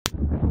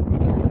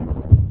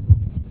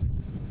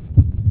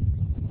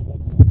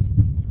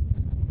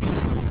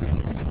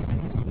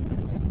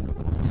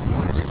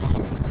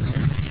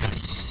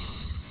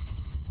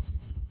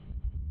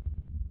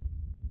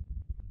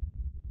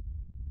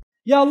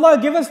Ya Allah,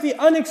 give us the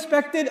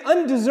unexpected,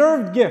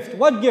 undeserved gift.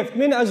 What gift?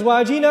 Min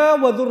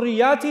azwajina wa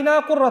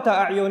dhurriyatina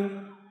qurrata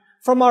a'yun.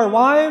 From our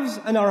wives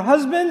and our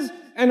husbands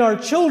and our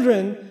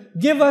children,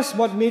 give us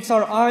what makes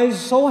our eyes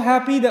so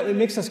happy that it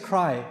makes us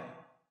cry.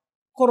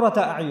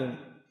 Qurrata a'yun.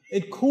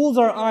 It cools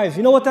our eyes.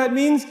 You know what that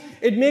means?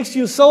 It makes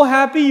you so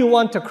happy you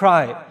want to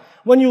cry.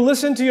 When you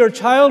listen to your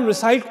child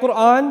recite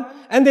Quran,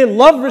 and they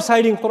love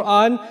reciting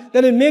Quran,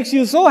 then it makes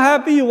you so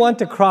happy you want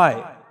to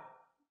cry.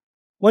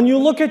 When you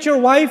look at your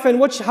wife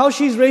and how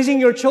she's raising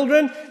your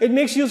children, it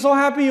makes you so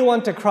happy you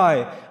want to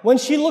cry. When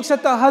she looks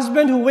at the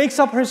husband who wakes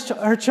up his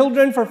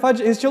children for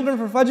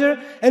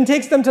Fajr and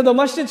takes them to the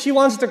masjid, she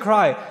wants to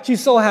cry.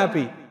 She's so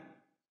happy.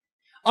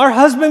 Our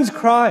husbands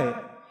cry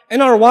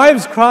and our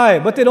wives cry,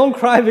 but they don't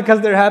cry because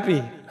they're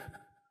happy.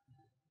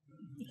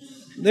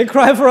 They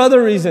cry for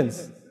other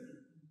reasons.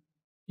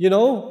 You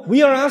know,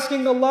 we are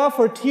asking Allah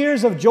for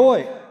tears of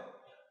joy.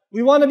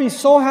 We want to be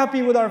so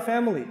happy with our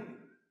family.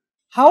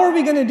 How are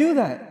we going to do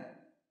that?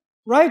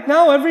 Right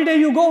now, every day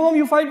you go home,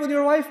 you fight with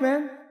your wife,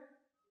 man.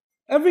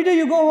 Every day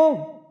you go home.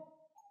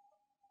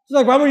 It's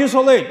like, why were you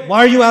so late?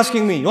 Why are you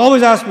asking me? You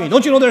always ask me.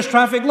 Don't you know there's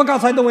traffic? Look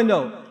outside the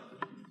window.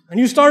 And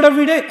you start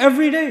every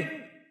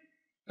day.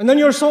 And then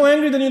you're so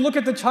angry, then you look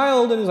at the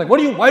child and he's like,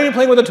 why are you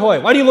playing with a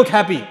toy? Why do you look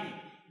happy?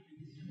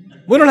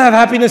 We don't have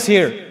happiness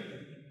here.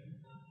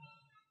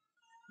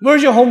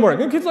 Where's your homework?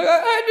 And the kid's like,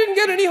 I didn't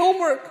get any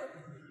homework.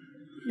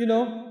 You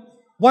know,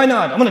 why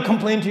not? I'm going to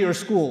complain to your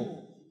school.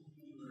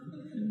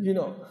 You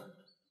know,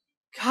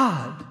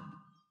 God,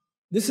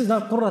 this is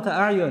not qurrata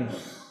a'yun.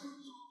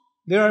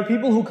 There are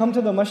people who come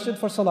to the masjid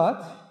for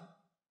salat,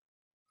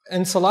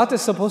 and salat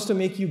is supposed to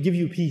give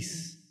you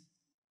peace.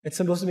 It's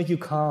supposed to make you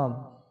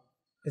calm.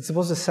 It's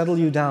supposed to settle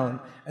you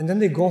down. And then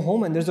they go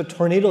home and there's a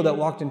tornado that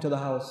walked into the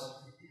house.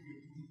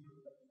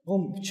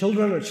 Oh,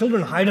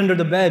 children hide under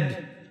the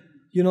bed.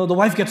 You know, the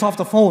wife gets off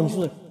the phone. She's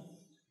like,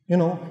 you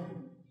know,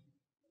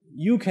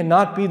 you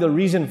cannot be the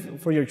reason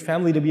for your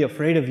family to be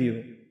afraid of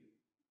you.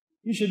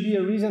 You should be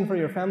a reason for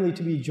your family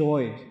to be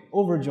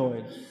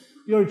overjoyed.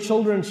 Your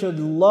children should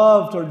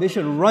they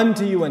should run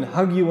to you and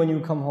hug you when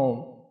you come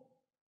home.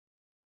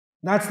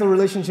 That's the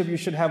relationship you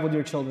should have with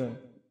your children.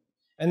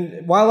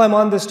 And while I'm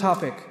on this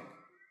topic,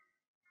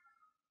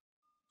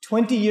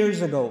 20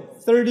 years ago,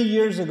 30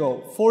 years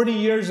ago, 40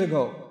 years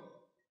ago,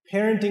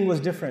 parenting was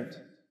different.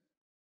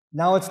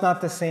 Now it's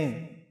not the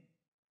same.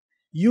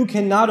 You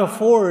cannot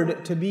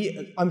afford to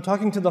be, I'm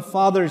talking to the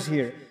fathers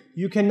here,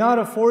 you cannot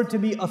afford to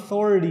be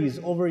authorities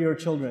over your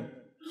children.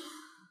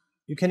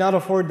 You cannot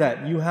afford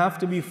that. You have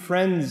to be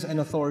friends and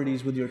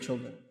authorities with your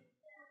children.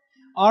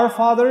 Our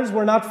fathers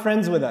were not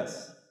friends with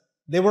us.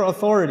 They were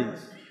authorities.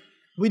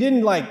 We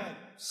didn't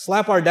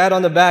slap our dad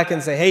on the back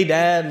and say, hey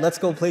dad, let's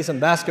go play some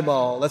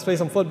basketball, let's play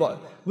some football.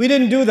 We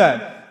didn't do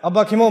that.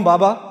 Abba Kimon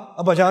Baba,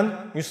 Abba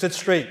Jan, you sit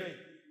straight.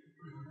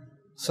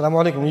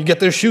 Assalamu alaikum, you get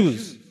their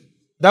shoes.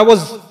 That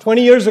was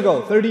 20 years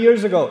ago, 30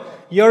 years ago.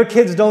 Your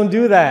kids don't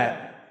do that.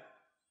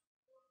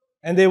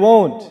 And they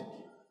won't.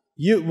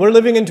 We're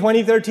living in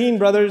 2013,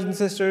 brothers and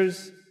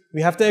sisters.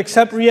 We have to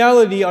accept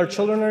reality. Our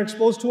children are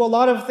exposed to a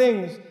lot of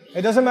things.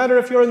 It doesn't matter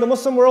if you're in the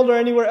Muslim world or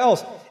anywhere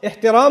else.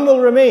 Ihtiram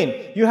will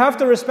remain. You have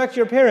to respect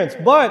your parents.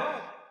 But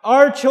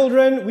our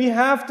children,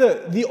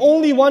 the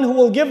only one who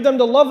will give them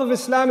the love of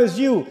Islam is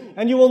you.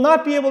 And you will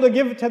not be able to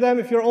give it to them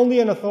if you're only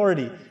an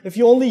authority. If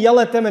you only yell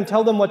at them and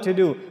tell them what to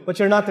do, but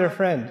you're not their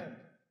friend.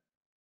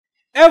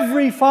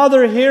 Every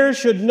father here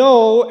should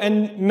know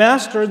and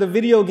master the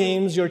video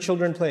games your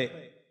children play.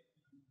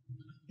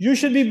 You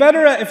should be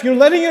better if you're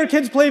letting your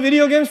kids play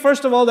video games,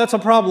 first of all, that's a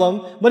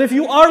problem. But if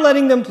you are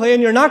letting them play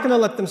and you're not going to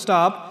let them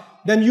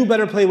stop, then you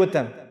better play with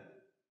them.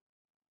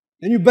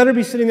 Then you better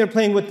be sitting there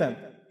playing with them.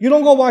 You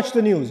don't go watch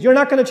the news. You're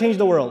not going to change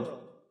the world.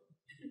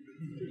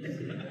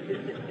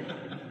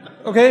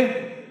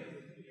 Okay?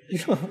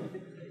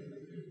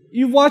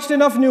 You've watched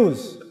enough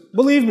news,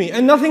 believe me,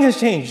 and nothing has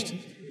changed.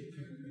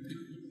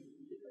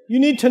 You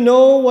need to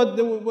know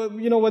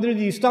whether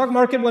the stock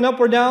market went up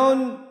or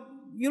down.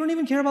 You don't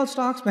even care about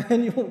stocks,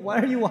 man. Why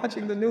are you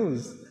watching the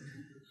news?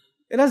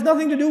 It has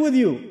nothing to do with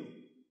you.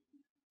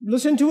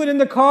 Listen to it in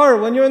the car.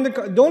 When you're in the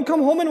car, don't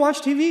come home and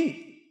watch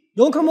TV.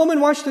 Don't come home and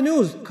watch the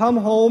news. Come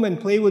home and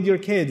play with your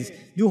kids.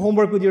 Do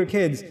homework with your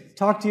kids.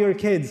 Talk to your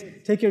kids.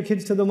 Take your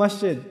kids to the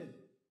masjid.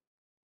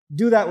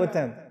 Do that with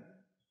them.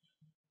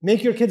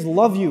 Make your kids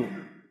love you.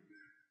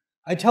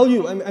 I tell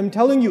you, I'm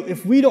telling you,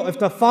 if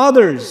the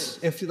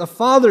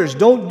fathers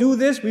don't do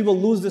this, we will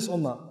lose this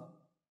ummah.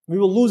 We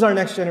will lose our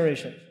next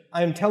generation.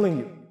 I am telling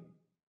you.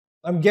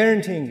 I'm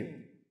guaranteeing you.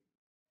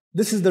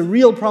 This is the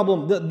real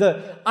problem.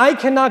 I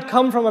cannot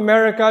come from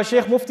America.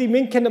 Sheikh Mufti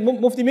Min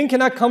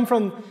cannot come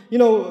from,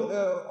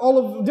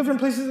 all of different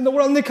places in the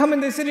world. And they come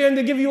and they sit here and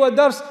they give you a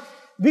dars.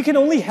 We can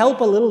only help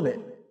a little bit.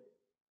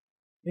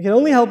 We can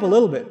only help a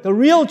little bit. The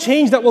real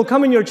change that will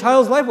come in your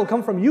child's life will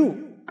come from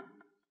you.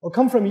 Will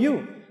come from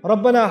you.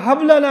 رَبَّنَا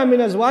هَبْ لَنَا مِنْ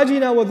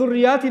أَزْوَاجِنَا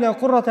وَذُرِّيَّاتِنَا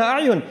قُرَّةَ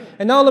أَعْيُنٍ.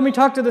 And now let me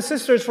talk to the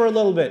sisters for a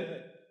little bit.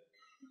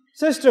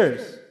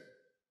 Sisters,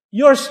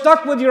 you're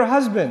stuck with your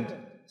husband.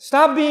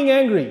 Stop being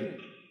angry.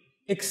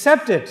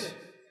 Accept it.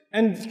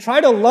 And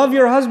try to love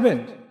your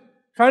husband.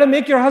 Try to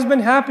make your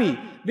husband happy.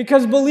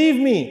 Because believe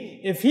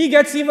me, if he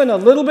gets even a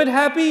little bit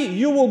happy,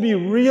 you will be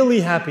really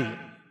happy.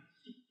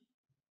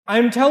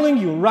 I'm telling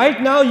you,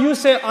 right now you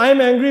say, I'm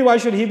angry, why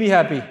should he be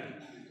happy?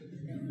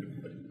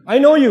 I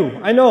know you,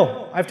 I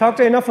know. I've talked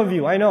to enough of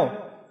you, I know.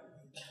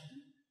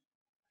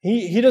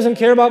 He doesn't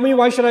care about me,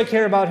 why should I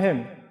care about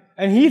him?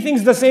 And he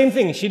thinks the same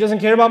thing. She doesn't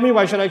care about me,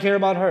 why should I care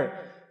about her?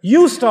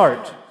 You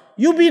start.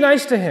 You be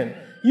nice to him.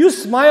 You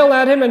smile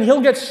at him and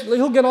he'll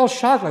get all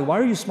shocked, like, why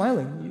are you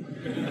smiling?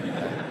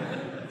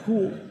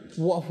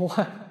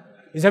 What?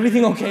 Is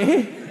everything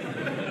okay?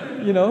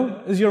 You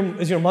know, is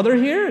your mother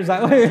here? Is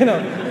that why, you know?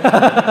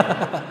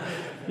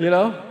 You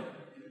know?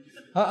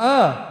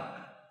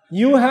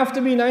 You have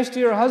to be nice to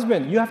your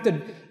husband. You have to,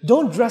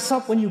 don't dress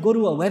up when you go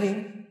to a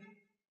wedding.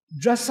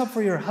 Dress up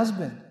for your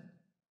husband.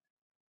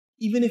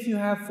 Even if you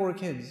have 4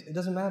 kids, it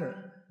doesn't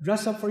matter.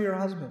 Dress up for your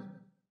husband.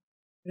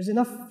 There's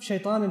enough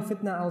shaitan and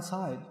fitna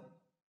outside.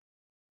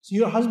 So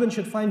your husband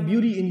should find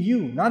beauty in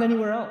you, not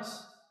anywhere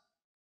else.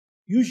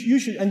 You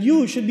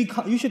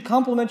should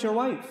compliment your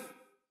wife.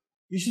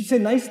 You should say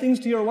nice things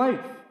to your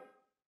wife.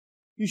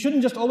 You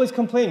shouldn't just always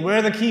complain. Where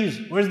are the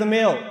keys? Where's the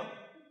mail?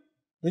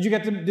 Did you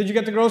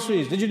get the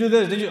groceries? Did you do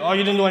this? Oh,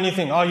 you didn't do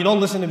anything. Oh, you don't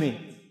listen to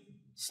me.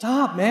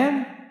 Stop,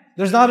 man.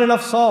 There's not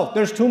enough salt.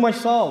 There's too much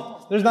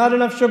salt. There's not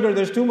enough sugar.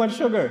 There's too much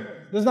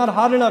sugar. There's not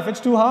hot enough. It's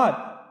too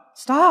hot.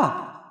 Stop.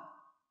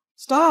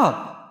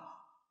 Stop.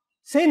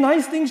 Say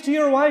nice things to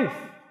your wife.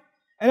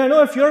 And I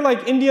know if you're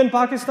like Indian,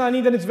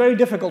 Pakistani, then it's very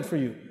difficult for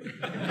you.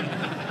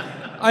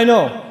 I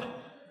know.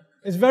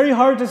 It's very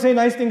hard to say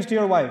nice things to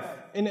your wife.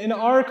 In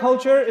our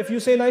culture, if you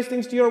say nice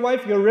things to your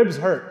wife, your ribs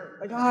hurt.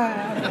 Like,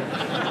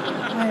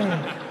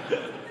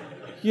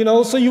 you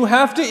know, so you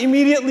have to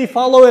immediately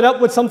follow it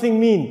up with something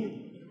mean.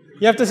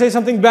 You have to say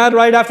something bad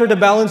right after to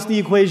balance the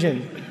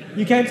equation.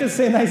 You can't just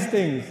say nice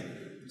things.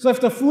 So if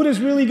the food is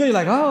really good, you're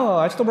like, oh,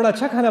 aaj to bada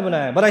acha khana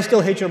banaya, but I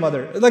still hate your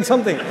mother. Like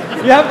something.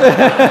 You have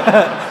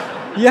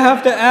to, you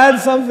have to add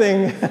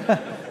something,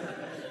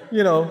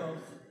 you know.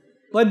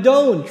 But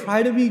don't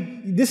try to be,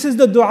 this is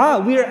the dua.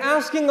 We are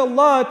asking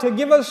Allah to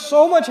give us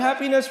so much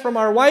happiness from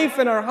our wife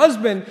and our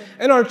husband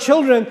and our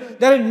children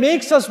that it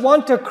makes us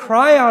want to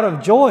cry out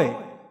of joy.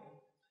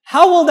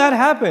 How will that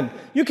happen?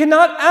 You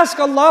cannot ask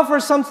Allah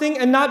for something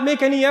and not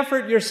make any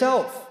effort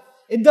yourself.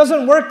 It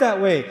doesn't work that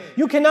way.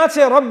 You cannot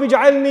say, Rabbi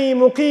ja'alni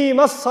muqim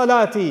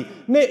as-salati.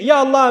 Ya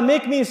Allah,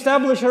 make me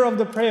establisher of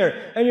the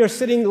prayer. And you're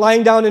sitting,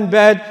 lying down in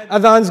bed,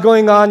 adhan's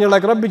going on, you're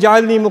like, Rabbi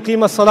ja'alni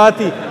muqim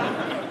as-salati.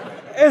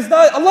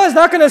 Allah is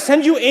not going to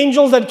send you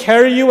angels that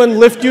carry you and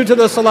lift you to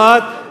the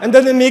salat and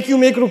then they make you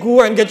make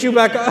ruku and get you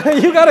back up.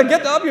 You got to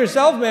get up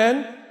yourself,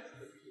 man.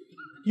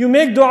 You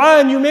make dua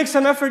and you make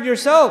some effort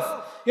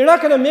yourself. You're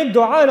not going to make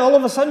dua and all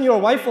of a sudden your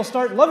wife will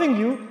start loving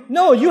you.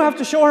 No, you have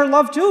to show her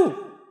love too.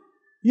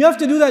 You have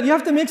to do that. You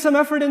have to make some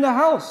effort in the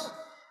house.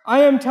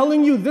 I am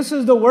telling you, this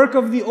is the work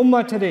of the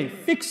ummah today,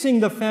 fixing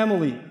the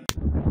family.